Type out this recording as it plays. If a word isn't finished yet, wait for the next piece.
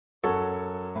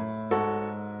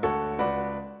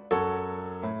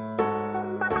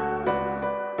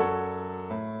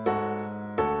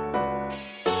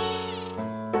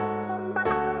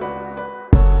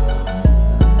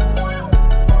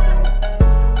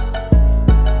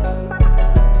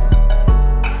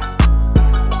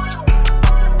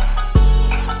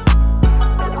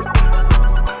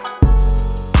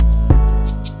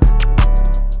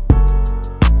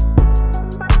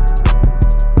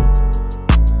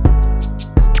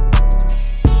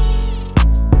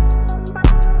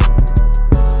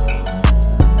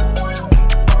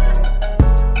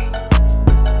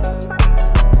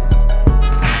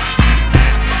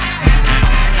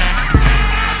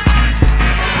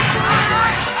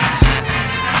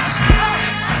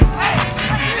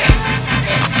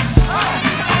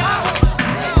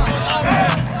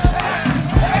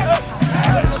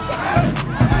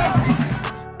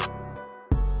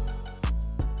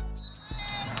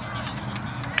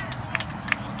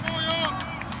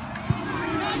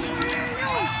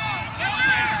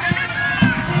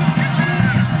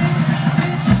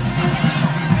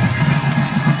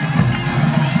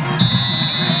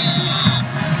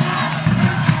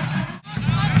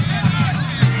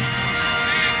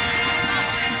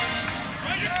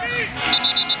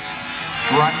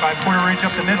Ridge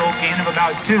up the middle, gain of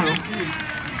about 2.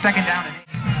 Second down and 8.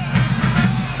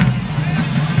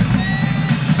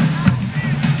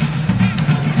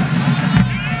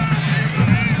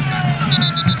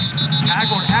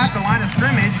 Tackled at the line of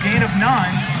scrimmage, gain of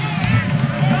 9.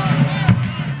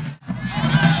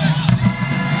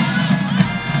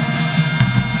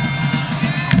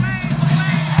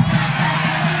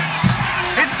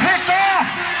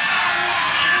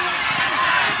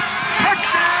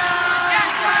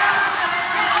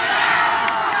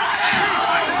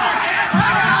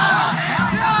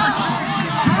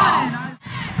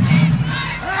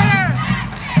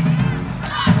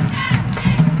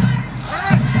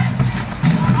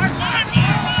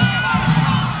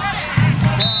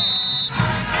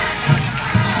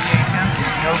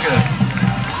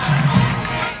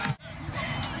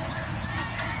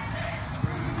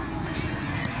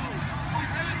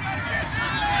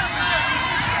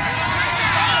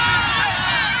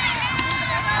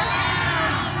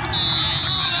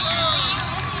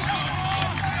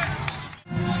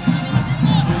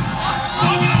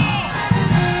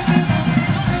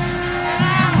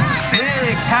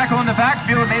 Tackle in the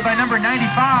backfield made by number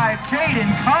 95,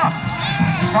 Jaden Cuff.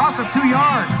 Loss of 2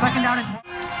 yards, second down and 20.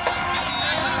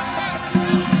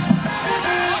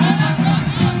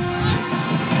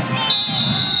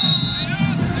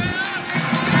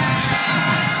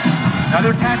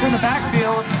 Another tackle in the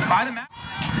backfield by the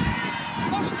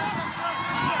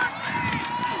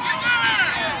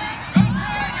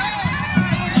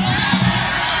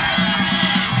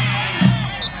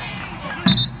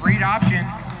read option.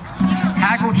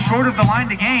 Tackled short of the line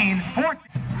to gain. 4th.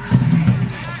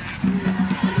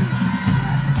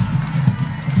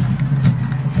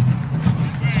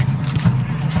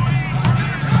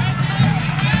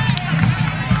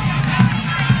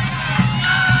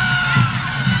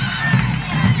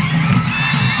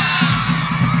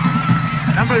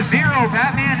 Number 0,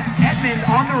 Batman Edmond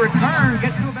on the return,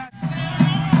 gets to about.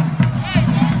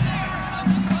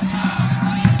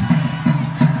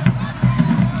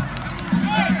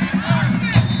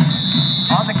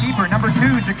 On the keeper, number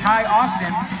 2, Ja'Kai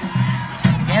Austin,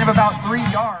 gain of about 3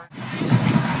 yards.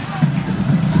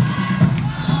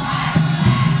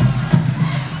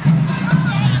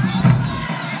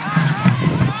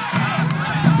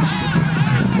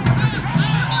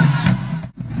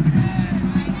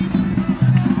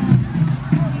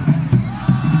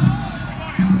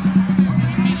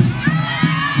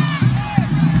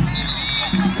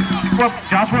 Well,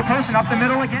 Joshua Person up the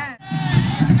middle again.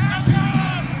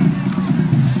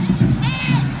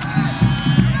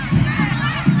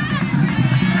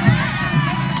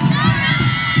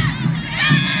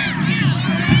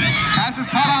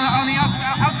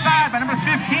 Outside by number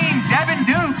 15, Devin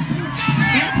Dukes,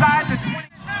 inside the 20.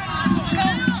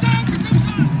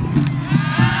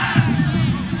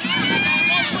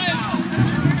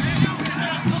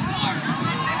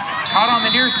 Caught on the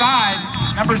near side,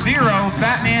 number 0,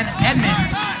 Batman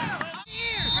Edmonds.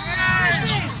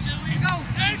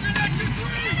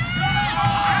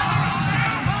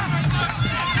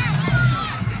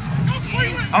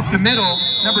 Up the middle,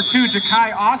 number 2,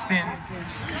 Ja'Kai Austin.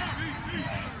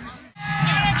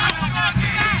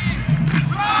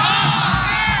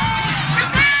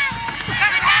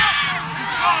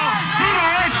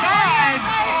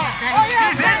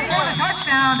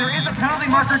 Touchdown, there is a penalty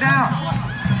marker down.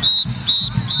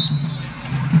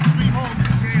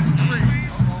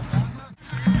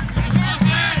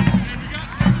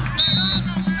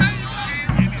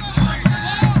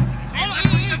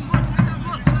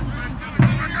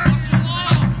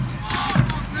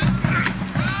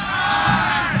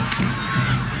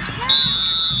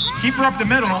 Keeper up the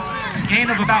middle, gain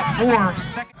of about 4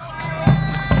 seconds.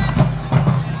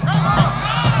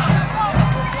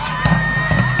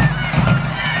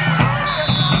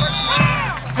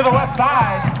 To the left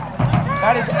side,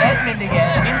 that is Edmond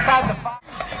again, inside the 5.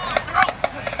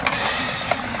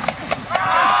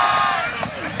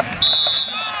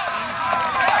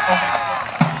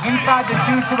 Inside the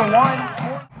 2 to the 1.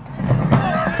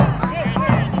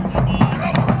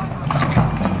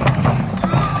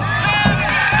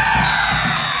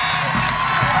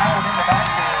 Fouled in the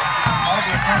backfield. That'll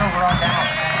be a turnover on down.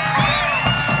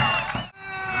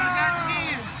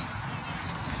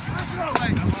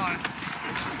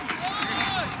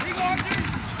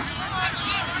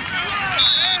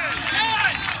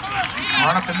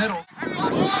 Run up the middle.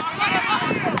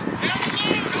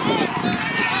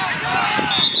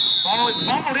 Ball is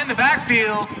fumbled in the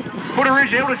backfield. Porter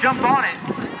Ridge able to jump on it.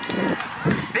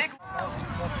 Big. Let's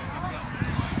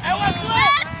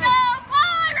go,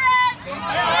 Pirates!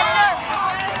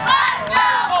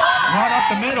 Run up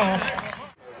the middle.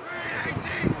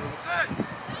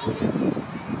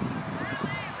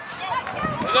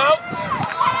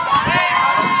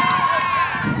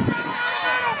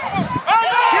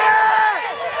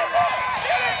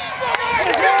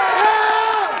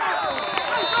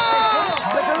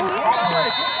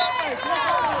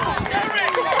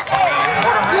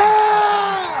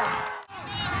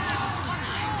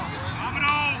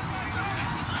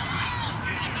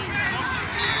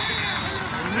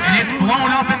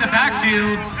 blown up in the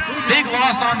backfield. Big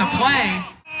loss on the play.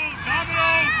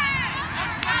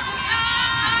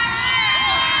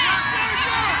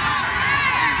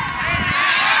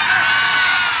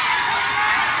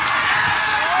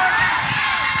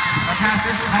 The pass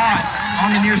is caught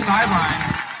on the near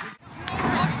sideline.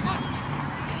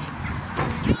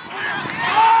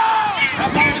 That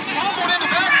ball was fumbled in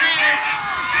the backfield.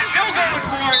 Still going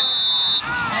for it.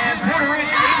 And Puerto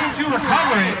Ridge able to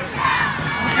recover it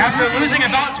after losing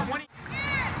about 20.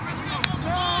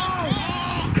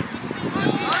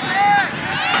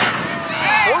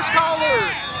 Horse collar.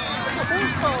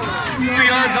 3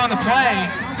 yards on the play.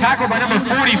 Tackled by number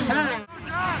 44.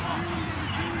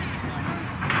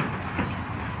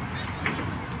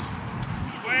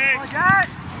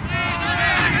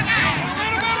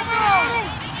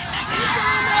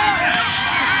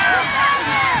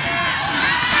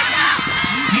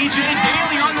 DJ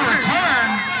Daly on the return,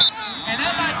 and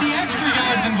that might be extra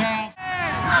yards involved.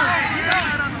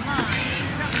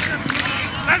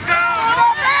 Let's go!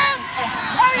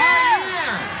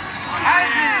 Zaire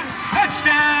has it.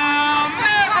 Touchdown,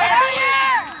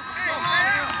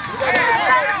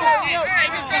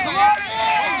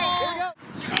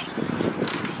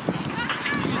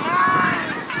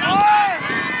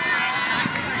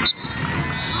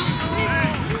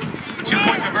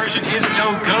 Two-point conversion is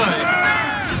no good.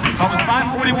 But with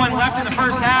 5:41 left in the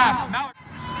first half, Mallard.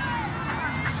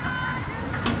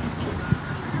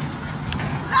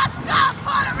 Let's go,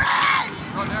 Puerto Ridge!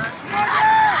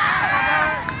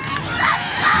 Let's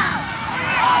go!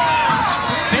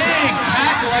 Big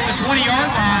tackle at the 20-yard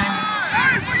line.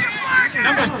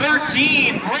 Number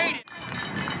 13, Brady.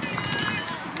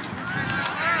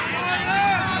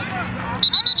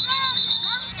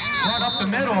 Brought up the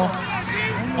middle.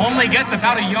 Only gets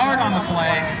about a yard on the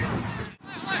play.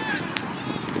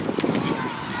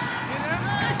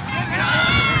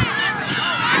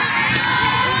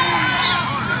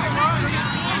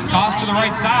 Toss to the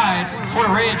right side.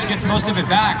 Puerto Ridge gets most of it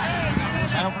back.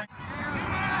 That'll bring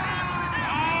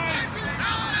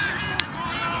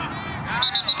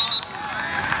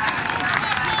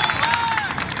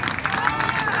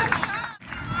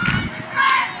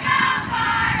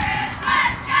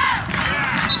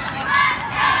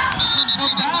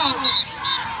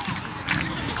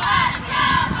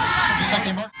looks like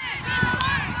they marked.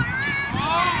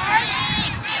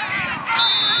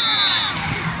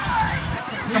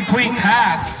 Complete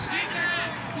pass.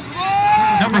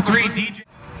 Number 3, DJ.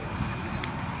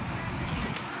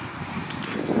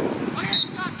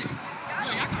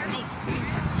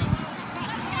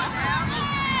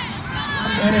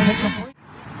 And is it complete?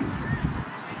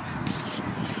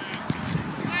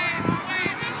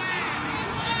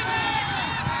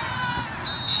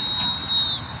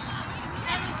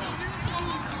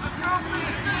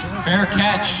 Fair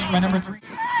catch by number 3.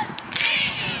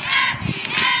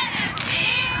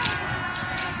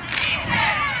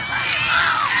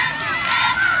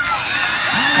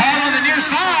 Caught on the near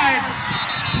side.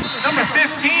 Number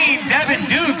 15, Devin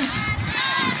Dukes.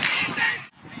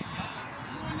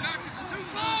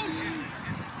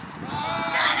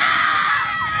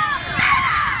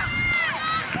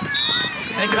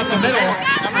 Take it up the middle.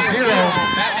 Number 0,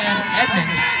 Batman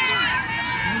Edmond.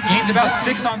 Gains about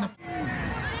 6 on the.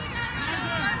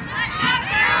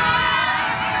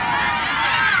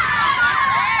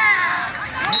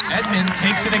 Edmond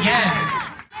takes it again.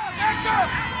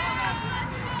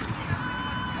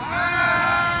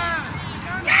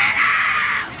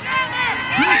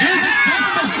 Dukes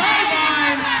down the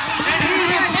sideline, and he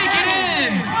will take it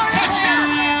in. Touchdown,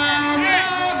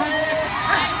 Mavericks.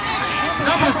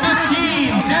 Number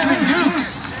 15, Devin Dukes.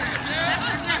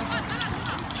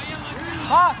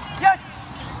 Yes!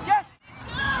 Yes!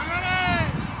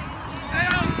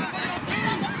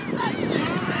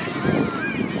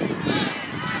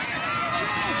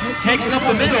 Takes it up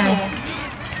the middle.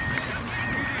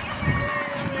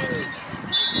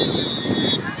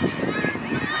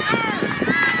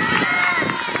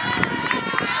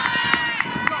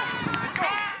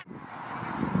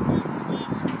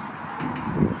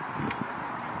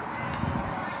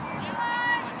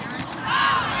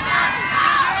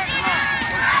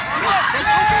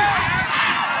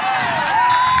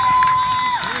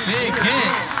 Big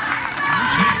hit.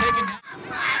 He's taken down.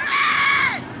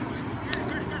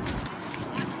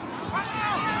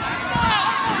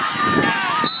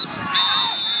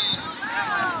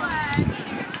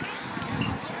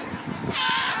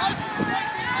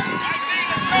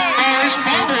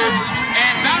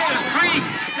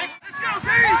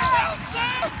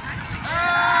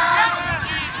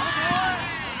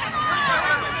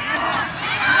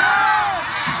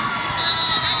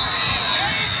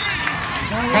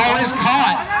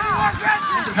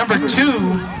 number 2.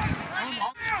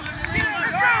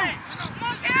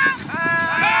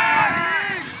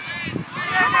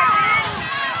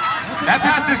 That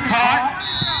pass is caught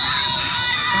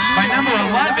by number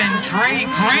 11, Dre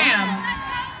Graham.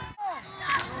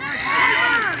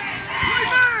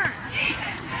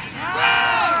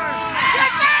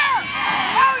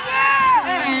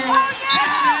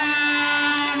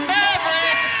 Touchdown,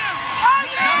 Mavericks!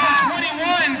 Number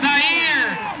 21,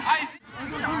 Zaire.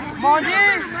 Come on,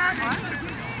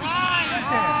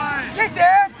 get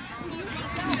there.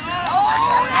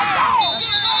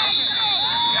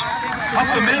 Up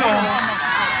the middle.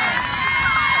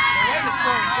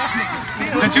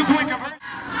 The 2-point conversion.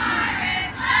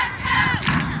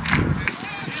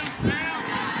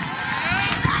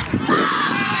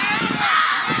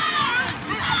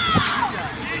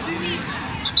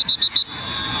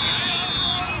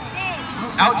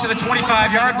 Out to the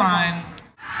 25-yard line.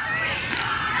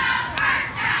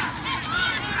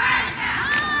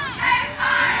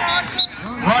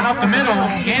 Run up the middle,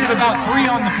 gain of about 3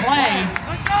 on the play.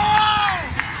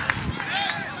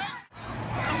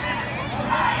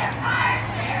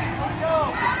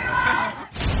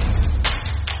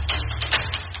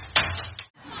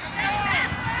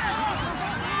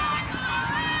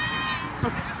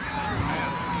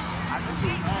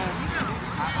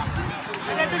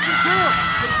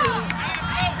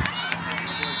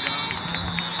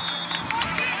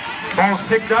 Ball's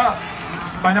picked up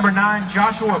by number 9,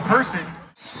 Joshua Person.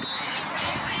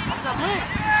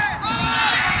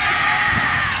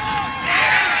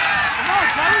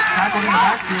 Tackled in the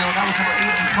backfield. That was number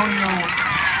 8, Antonio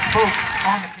Folks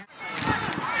on the kick.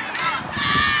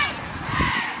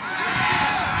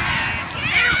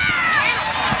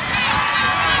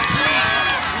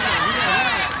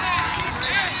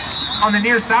 On the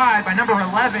near side by number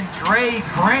 11, Dre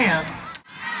Graham.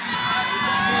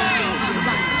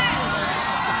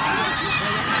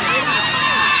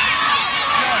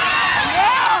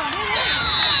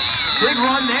 Big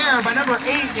run there by number 8,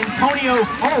 Antonio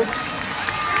Folks.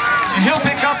 And he'll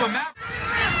pick up a map.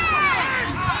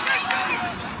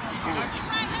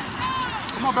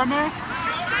 Come on, Batman.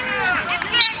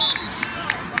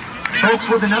 Folks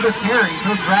with another carry.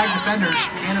 He'll drag defenders.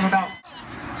 Gain him about.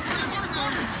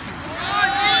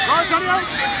 Go, Antonio.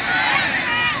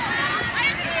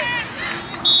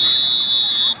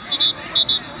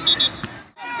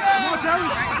 Come on,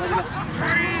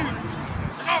 Terry.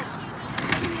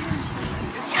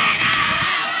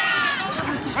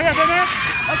 Oh yeah, Batman.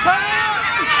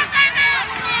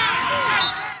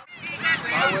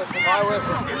 My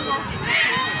whistle.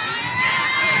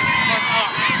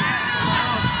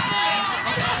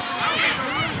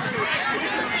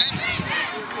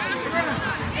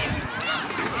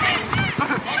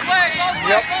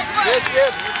 Yep.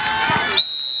 Yes.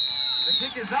 The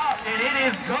kick is up, and it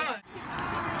is good.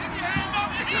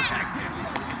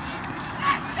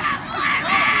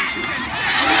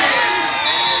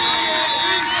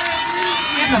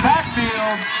 In the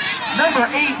backfield, number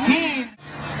 18.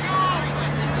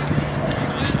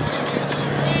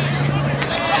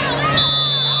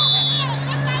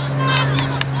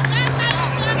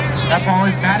 That ball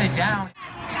is batted down.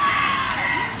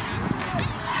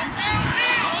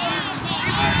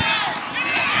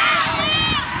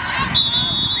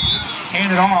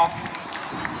 Hand it off.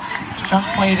 Chunk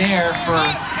play there for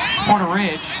Porter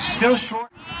Ridge. Still short.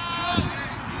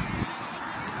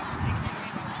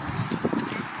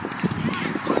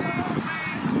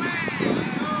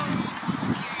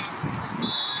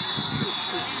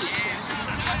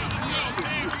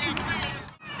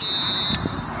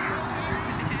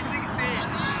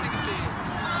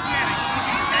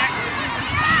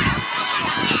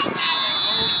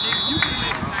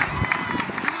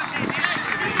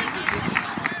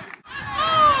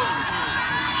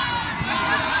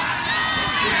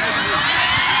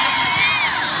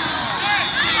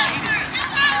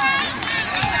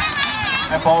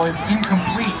 That ball is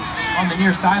incomplete on the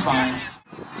near sideline.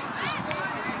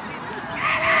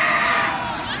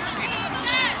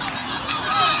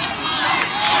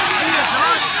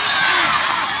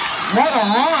 What a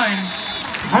run!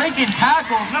 Breaking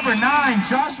tackles, number 9,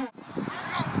 Joshua.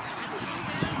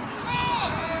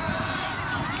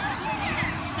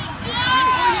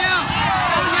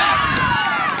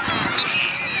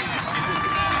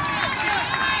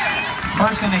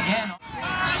 Person again.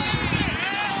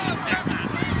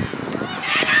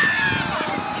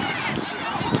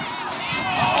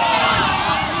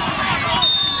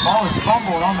 Ball is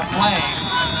fumbled on the play,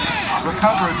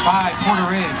 recovered by Porter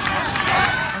Ridge.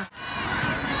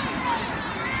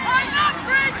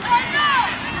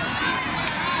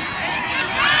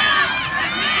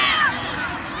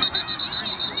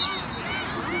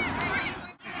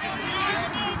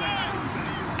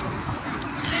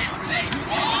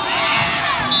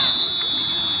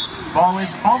 Ball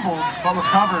is fumbled, but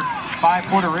recovered by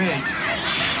Porter Ridge.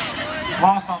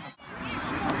 Loss on the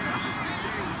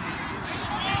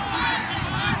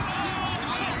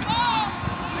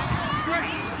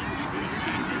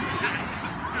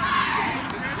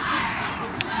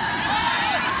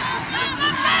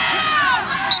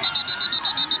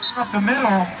up the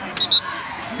middle.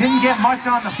 Didn't get much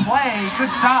on the play.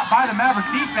 Good stop by the Maverick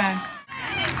defense.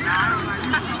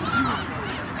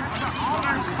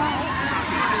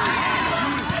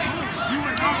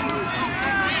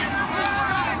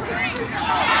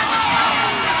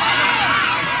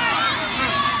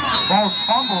 Ball's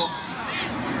fumbled,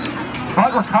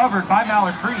 but recovered by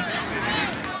Mallard Creek.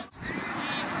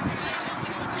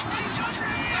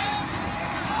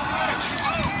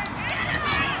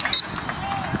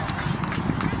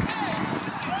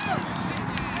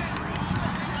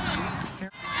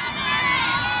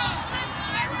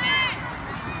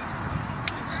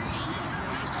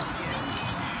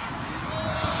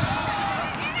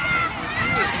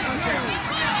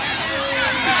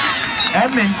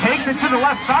 Edmond takes it to the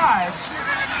left side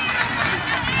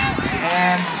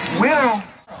and will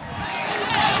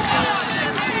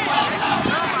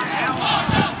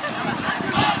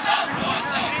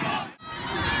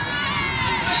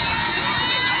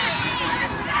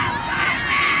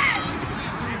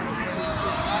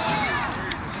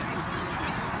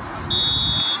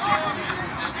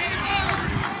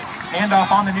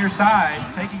handoff on the near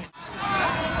side, taking it.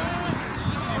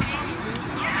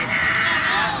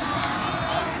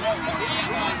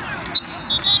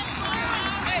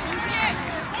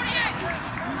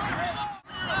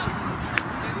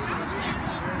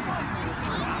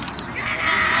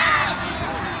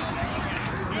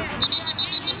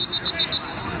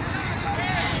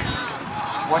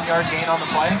 One-yard gain on the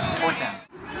play, fourth down.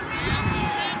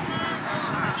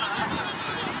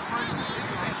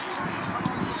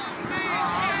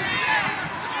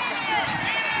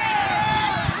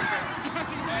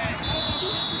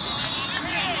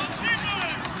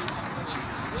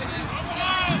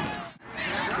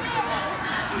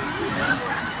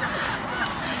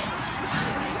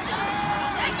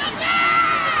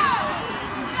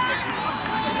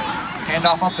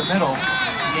 Handoff up the middle,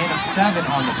 gain of 7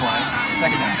 on the play.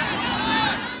 Second down.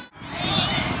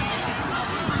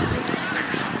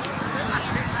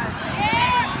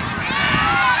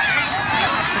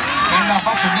 Handoff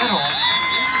up the middle.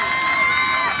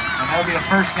 And that'll be a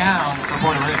first down for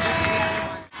Porter Ridge.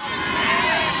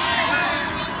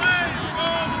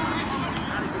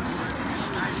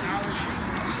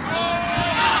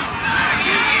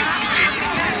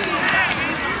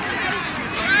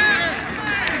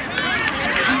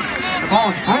 The ball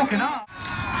is broken up.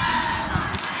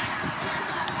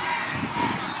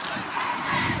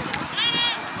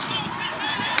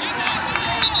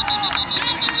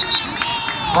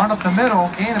 Run up the middle,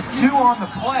 gain of 2 on the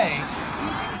play.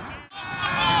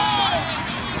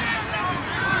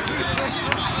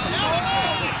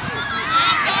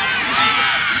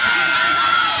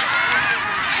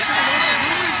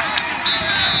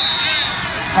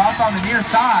 Toss on the near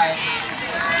side.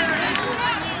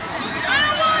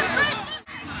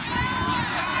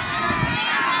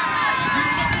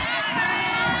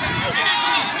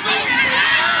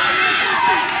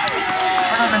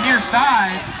 Run on the near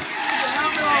side.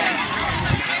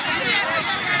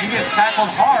 He gets tackled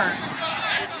hard.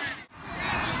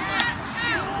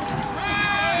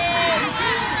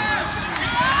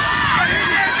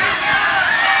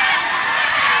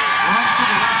 Run to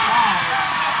the left side.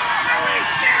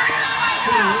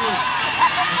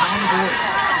 On the board.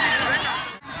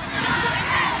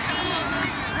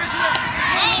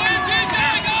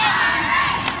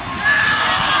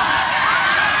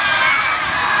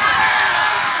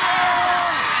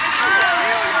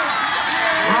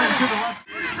 Run to the left.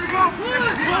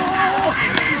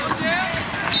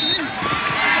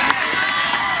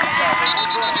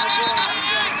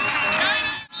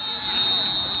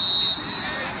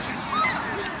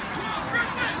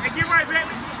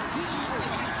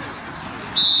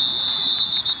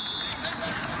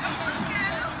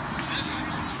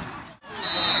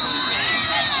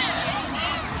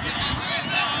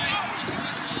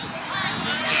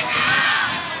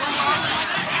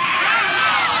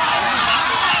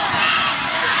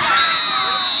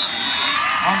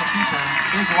 On the keeper,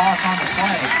 big loss on the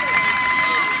play.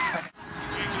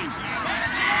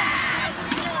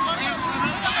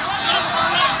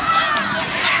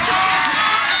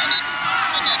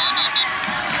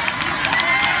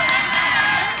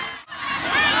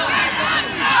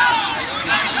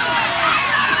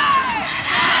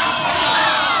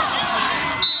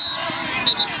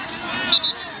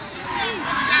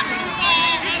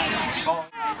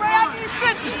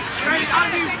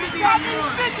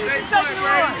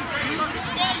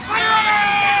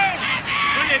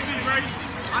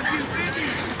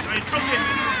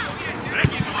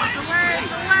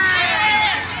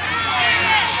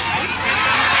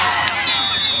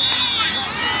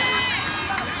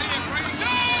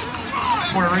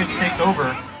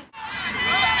 over.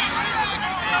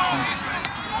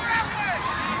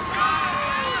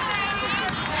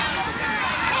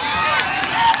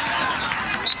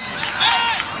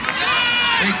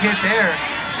 Big hit there.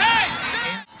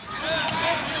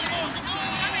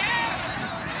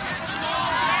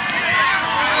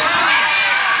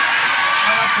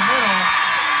 Right up the middle.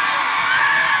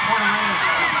 Porter Ridge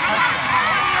touchdown.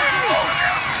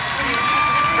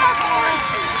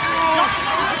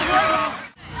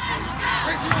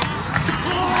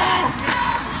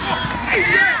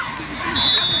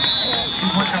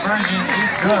 Two-point conversion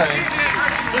is good.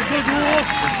 With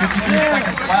 53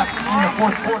 seconds left in the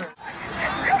fourth quarter.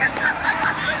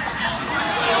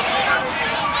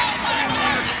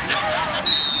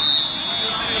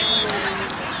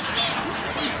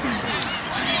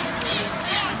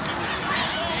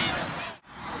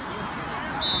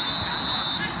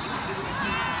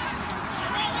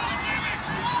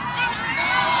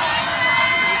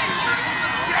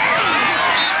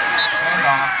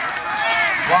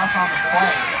 Loss on the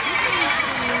play.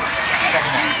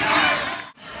 Second one.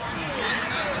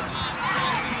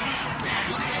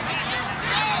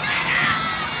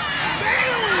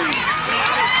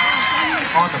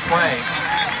 On the play.